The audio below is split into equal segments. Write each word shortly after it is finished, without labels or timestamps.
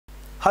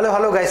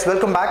Hello guys,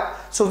 welcome back.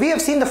 So we have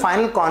seen the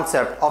final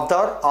concept of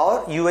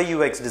our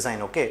UIUX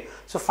design. Okay,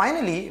 so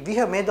finally we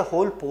have made the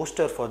whole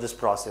poster for this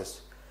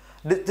process.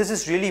 This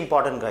is really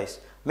important,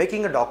 guys.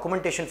 Making a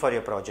documentation for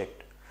your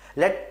project.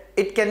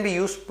 It can be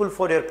useful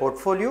for your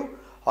portfolio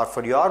or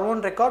for your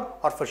own record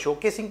or for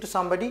showcasing to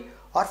somebody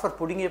or for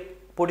putting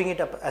it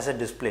up as a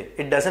display.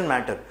 It doesn't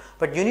matter,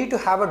 but you need to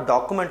have a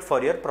document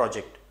for your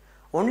project.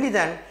 Only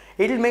then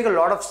it will make a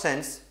lot of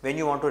sense when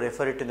you want to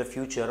refer it in the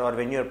future or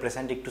when you are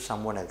presenting to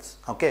someone else.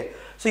 Okay,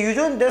 so you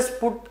don't just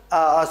put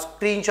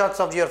screenshots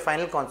of your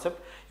final concept.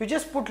 You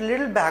just put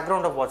little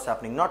background of what's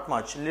happening, not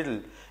much, little.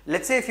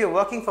 Let's say if you're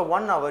working for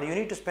 1 hour, you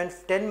need to spend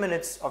 10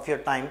 minutes of your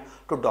time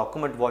to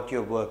document what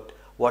you've worked,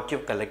 what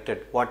you've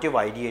collected, what you've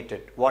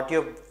ideated, what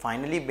you've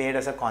finally made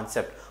as a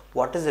concept.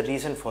 What is the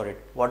reason for it?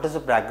 What is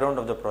the background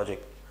of the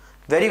project?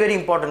 Very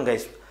important,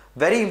 guys.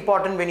 Very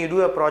important when you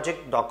do a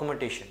project,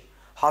 documentation.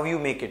 How you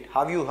make it,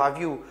 how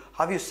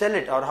you sell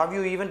it, or how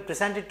you even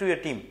present it to your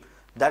team.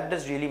 That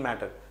does really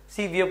matter.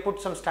 See, we have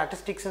put some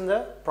statistics in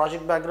the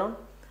project background.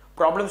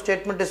 Problem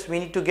statement is we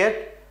need to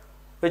get,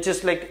 which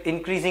is like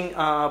increasing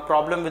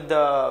problem with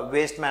the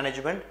waste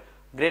management.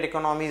 Great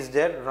economy is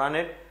there, run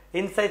it.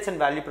 Insights and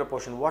value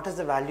proportion. What is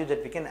the value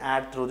that we can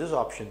add through these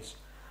options?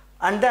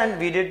 And then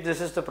we did, this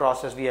is the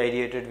process, we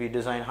ideated, we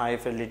designed high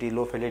fidelity,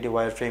 low fidelity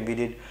wireframe, we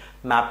did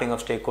mapping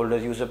of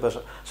stakeholders, user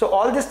person. So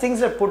all these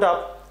things are put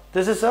up.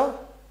 This is a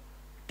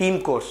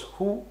team course.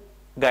 Who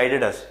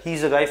guided us?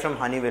 He's a guy from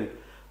Honeywell,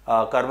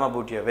 Karma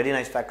Bhutia, very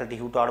nice faculty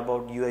who taught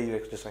about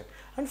UIUX design.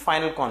 And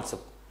final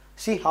concept.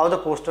 See how the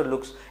poster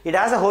looks. It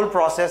has a whole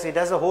process, it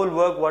has a whole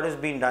work, what is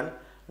being done, and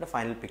the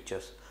final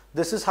pictures.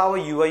 This is how a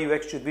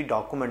UIUX should be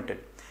documented.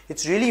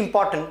 It's really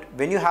important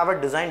when you have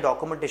a design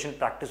documentation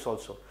practice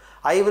also.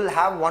 I will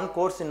have one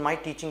course in my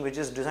teaching which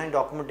is design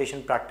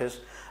documentation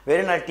practice,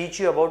 wherein I'll teach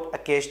you about a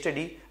case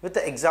study with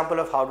the example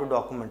of how to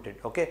document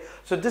it. Okay,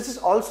 so this is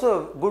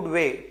also a good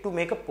way to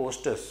make a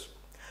posters.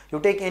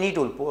 You take any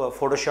tool,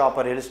 Photoshop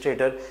or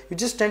Illustrator, you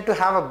just tend to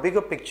have a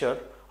bigger picture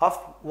of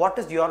what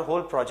is your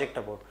whole project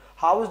about.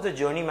 How is the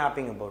journey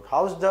mapping about?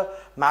 How is the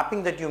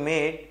mapping that you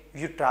made,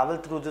 you travel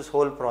through this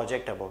whole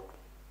project about?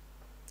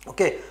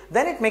 Okay,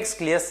 then it makes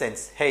clear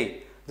sense.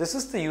 Hey, this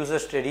is the user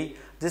study,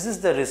 this is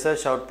the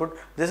research output,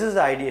 this is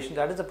the ideation,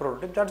 that is the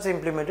prototype, that is the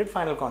implemented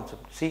final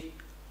concept. See,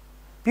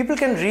 people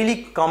can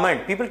really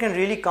comment, people can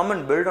really come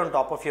and build on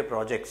top of your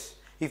projects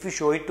if you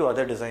show it to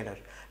other designers.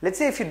 Let's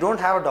say if you don't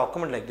have a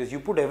document like this, you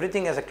put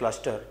everything as a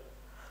cluster,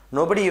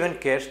 nobody even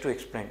cares to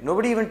explain,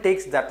 nobody even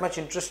takes that much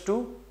interest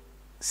to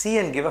see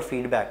and give a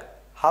feedback.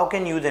 How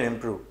can you then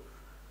improve?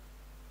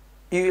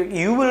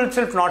 You will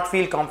itself not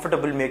feel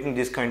comfortable making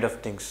these kind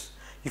of things.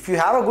 If you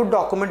have a good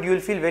document, you will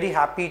feel very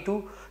happy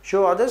to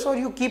show others, or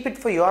you keep it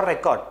for your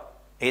record,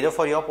 either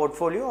for your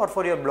portfolio or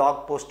for your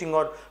blog posting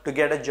or to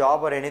get a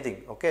job or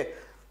anything. Okay,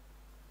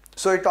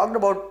 so I talked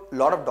about a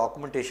lot of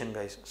documentation,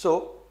 guys.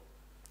 So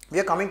we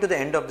are coming to the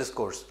end of this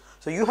course.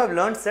 So you have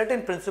learned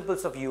certain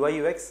principles of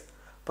UIUX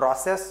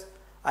process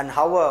and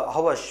how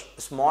a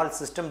small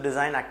system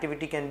design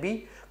activity can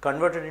be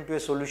converted into a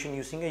solution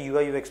using a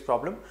UIUX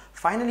problem.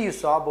 Finally, you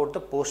saw about the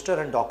poster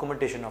and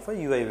documentation of a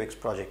UIUX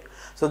project.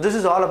 So this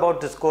is all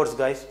about this course,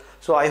 guys.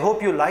 So I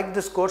hope you like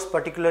this course,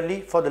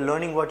 particularly for the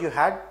learning what you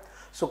had.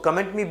 So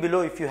comment me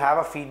below if you have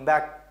a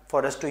feedback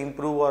for us to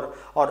improve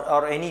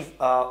or any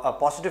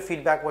positive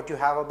feedback what you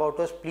have about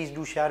us. Please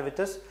do share with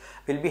us.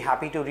 We'll be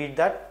happy to read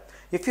that.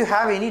 If you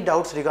have any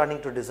doubts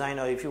regarding to design,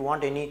 or if you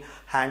want any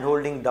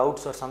hand-holding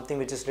doubts or something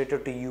which is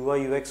related to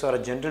UI, UX or a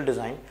general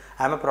design,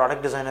 I'm a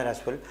product designer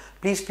as well.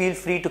 Please feel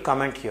free to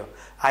comment here.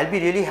 I'll be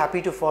really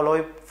happy to follow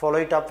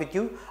it up with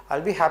you.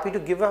 I'll be happy to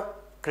give a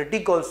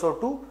critique also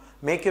to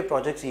make your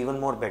projects even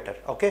more better.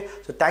 Okay,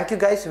 so thank you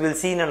guys. We'll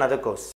see you in another course.